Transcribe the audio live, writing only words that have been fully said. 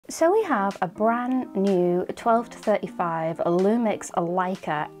So we have a brand new 12-35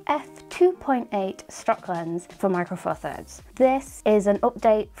 Lumix-Leica f2.8 stock lens for Micro Four Thirds. This is an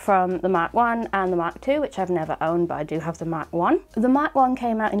update from the Mark 1 and the Mark 2, which I've never owned, but I do have the Mark 1. The Mark 1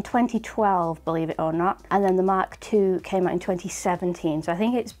 came out in 2012, believe it or not, and then the Mark 2 came out in 2017, so I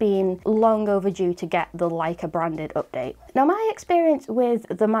think it's been long overdue to get the Leica branded update. Now, my experience with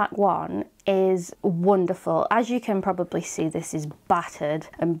the Mark 1 is wonderful. As you can probably see, this is battered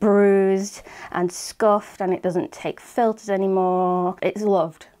and bruised and scuffed, and it doesn't take filters anymore. It's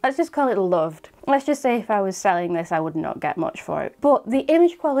loved. Let's just call it loved. Let's just say if I was selling this, I would not get much for it. But the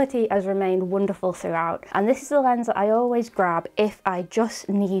image quality has remained wonderful throughout, and this is the lens that I always grab if I just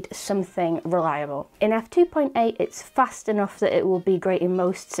need something reliable. In f2.8, it's fast enough that it will be great in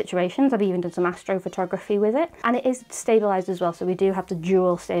most situations. I've even done some astrophotography with it, and it is stabilized as well, so we do have the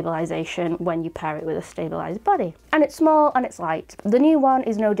dual stabilization when you pair it with a stabilized body. And it's small and it's light. The new one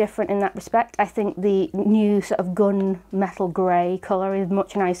is no different in that respect. I think the new sort of gunmetal grey colour is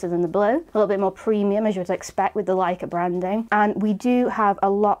much nicer than the blue, a little bit more premium as you would expect with the Leica branding, and we do have a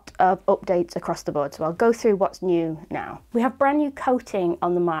lot of updates across the board, so I'll go through what's new now. We have brand new coating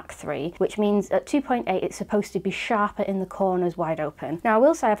on the Mark III, which means at 2.8 it's supposed to be sharper in the corners, wide open. Now I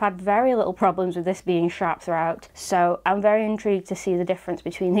will say I've had very little problems with this being sharp throughout, so I'm very intrigued to see the difference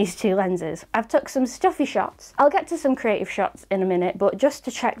between these two lenses. I've took some stuffy shots. I'll get to some creative shots in a minute, but just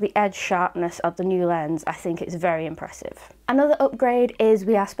to check the edge sharpness of the new lens, I think it's very impressive. Another upgrade is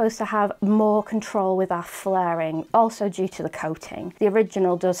we are supposed to have more control with our flaring, also due to the coating. The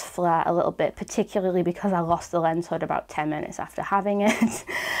original does flare a little bit, particularly because I lost the lens hood about 10 minutes after having it.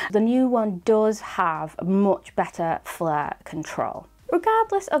 The new one does have much better flare control.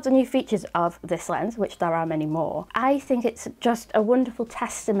 Regardless of the new features of this lens, which there are many more, I think it's just a wonderful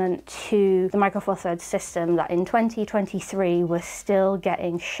testament to the Micro Four Thirds system that in 2023 we're still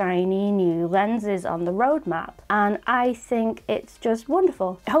getting shiny new lenses on the roadmap, and I think it's just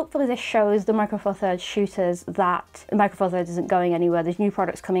wonderful. Hopefully this shows the Micro Four Thirds shooters that the Micro Four Thirds isn't going anywhere. There's new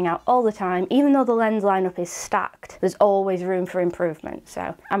products coming out all the time. Even though the lens lineup is stacked, there's always room for improvement,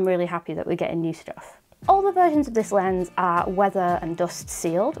 so I'm really happy that we're getting new stuff. All the versions of this lens are weather and dust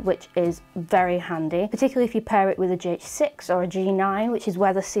sealed, which is very handy, particularly if you pair it with a GH6 or a G9, which is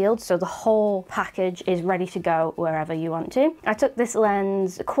weather sealed, so the whole package is ready to go wherever you want to. I took this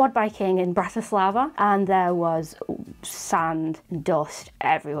lens quad biking in Bratislava, and there was sand and dust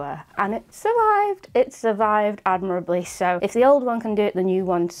everywhere, and it survived. It survived admirably, so if the old one can do it, the new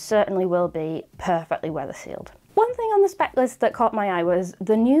one certainly will be perfectly weather sealed. One thing on the spec list that caught my eye was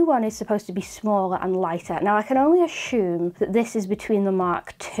the new one is supposed to be smaller and lighter. Now I can only assume that this is between the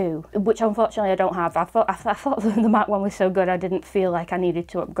Mark II, which unfortunately I don't have. I thought the Mark 1 was so good I didn't feel like I needed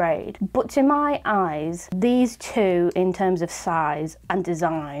to upgrade. But to my eyes, these two in terms of size and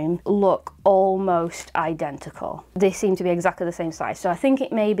design look almost identical. They seem to be exactly the same size, so I think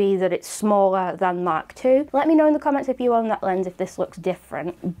it may be that it's smaller than Mark II. Let me know in the comments if you own that lens if this looks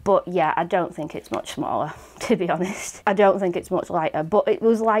different, but yeah, I don't think it's much smaller, to be honest. I don't think it's much lighter, but it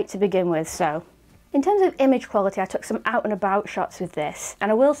was light to begin with, so. In terms of image quality, I took some out and about shots with this,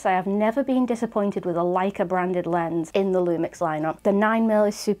 and I will say I've never been disappointed with a Leica branded lens in the Lumix lineup. The 9mm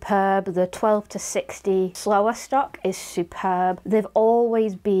is superb, the 12-60 slower stock is superb. They've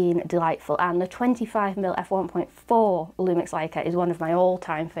always been delightful, and the 25mm f1.4 Lumix Leica is one of my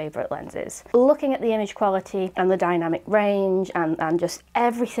all-time favourite lenses. Looking at the image quality and the dynamic range and just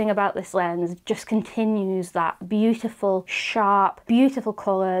everything about this lens just continues that beautiful, sharp, beautiful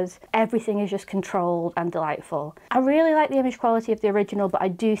colours. Everything is just controlled and delightful. I really like the image quality of the original, but I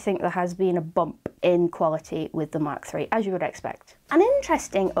do think there has been a bump in quality with the Mark III, as you would expect. An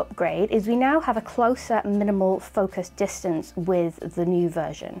interesting upgrade is we now have a closer minimal focus distance with the new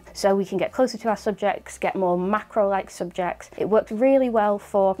version. So we can get closer to our subjects, get more macro-like subjects. It worked really well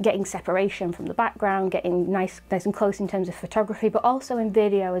for getting separation from the background, getting nice and close in terms of photography, but also in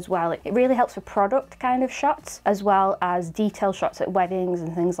video as well. It really helps for product kind of shots, as well as detail shots at weddings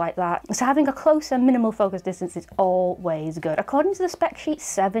and things like that. So having a closer minimal focus distance is always good. According to the spec sheet,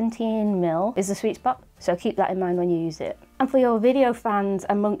 17mm is the sweet spot, so keep that in mind when you use it. And for your video fans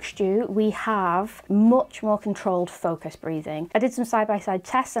amongst you, we have much more controlled focus breathing. I did some side-by-side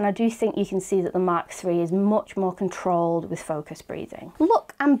tests, and I do think you can see that the Mark III is much more controlled with focus breathing.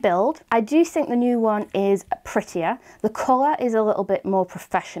 Look and build, I do think the new one is prettier. The colour is a little bit more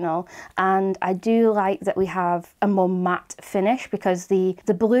professional, and I do like that we have a more matte finish, because the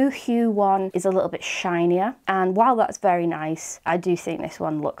blue hue one is a little bit shinier, and while that's very nice, I do think this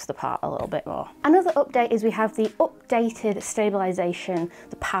one looks the part a little bit more. Another update is we have the updated added stabilization,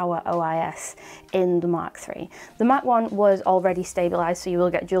 the power OIS in the Mark III. The Mark I was already stabilized, so you will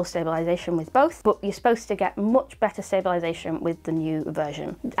get dual stabilization with both, but you're supposed to get much better stabilization with the new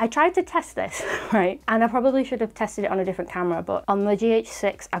version. I tried to test this, right? And I probably should have tested it on a different camera, but on the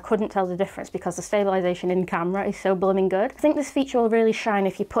GH6, I couldn't tell the difference because the stabilization in camera is so blooming good. I think this feature will really shine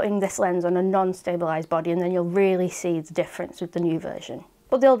if you're putting this lens on a non-stabilized body, and then you'll really see the difference with the new version.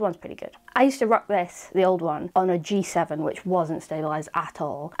 But the old one's pretty good. I used to rock this, the old one, on a G7, which wasn't stabilized at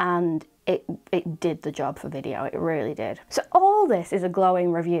all, and it did the job for video, it really did. So all this is a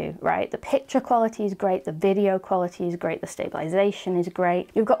glowing review, right? The picture quality is great, the video quality is great, the stabilization is great.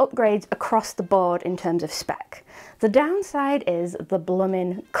 You've got upgrades across the board in terms of spec. The downside is the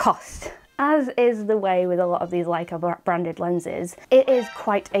blooming cost. As is the way with a lot of these Leica branded lenses, it is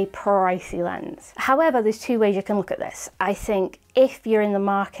quite a pricey lens. However, there's two ways you can look at this. I think if you're in the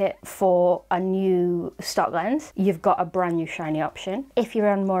market for a new stock lens, you've got a brand new shiny option. If you're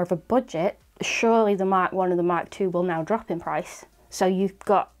on more of a budget, surely the Mark I and the Mark II will now drop in price. So you've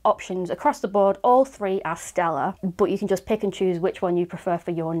got options across the board, all three are stellar, but you can just pick and choose which one you prefer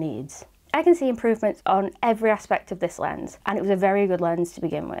for your needs. I can see improvements on every aspect of this lens, and it was a very good lens to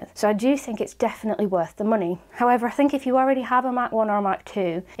begin with. So I do think it's definitely worth the money. However, I think if you already have a Mark I or a Mark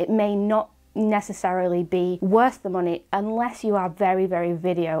II, it may not necessarily be worth the money unless you are very, very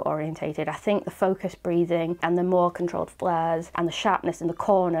video orientated. I think the focus breathing and the more controlled flares and the sharpness in the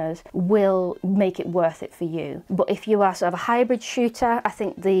corners will make it worth it for you. But if you are sort of a hybrid shooter, I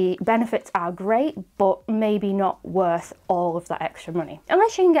think the benefits are great, but maybe not worth all of that extra money,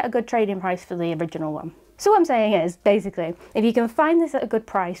 unless you can get a good trade-in price for the original one. So what I'm saying is, basically, if you can find this at a good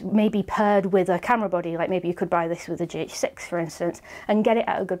price, maybe paired with a camera body, like maybe you could buy this with a GH6, for instance, and get it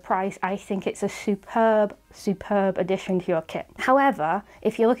at a good price, I think it's a superb, superb addition to your kit. However,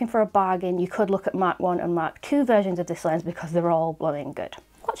 if you're looking for a bargain, you could look at Mark I and Mark II versions of this lens because they're all blooming good.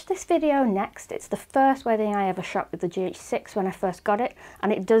 Watch this video next. It's the first wedding I ever shot with the GH6 when I first got it,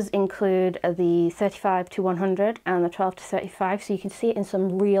 and it does include the 35-100 and the 12-35, so you can see it in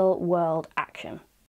some real world action.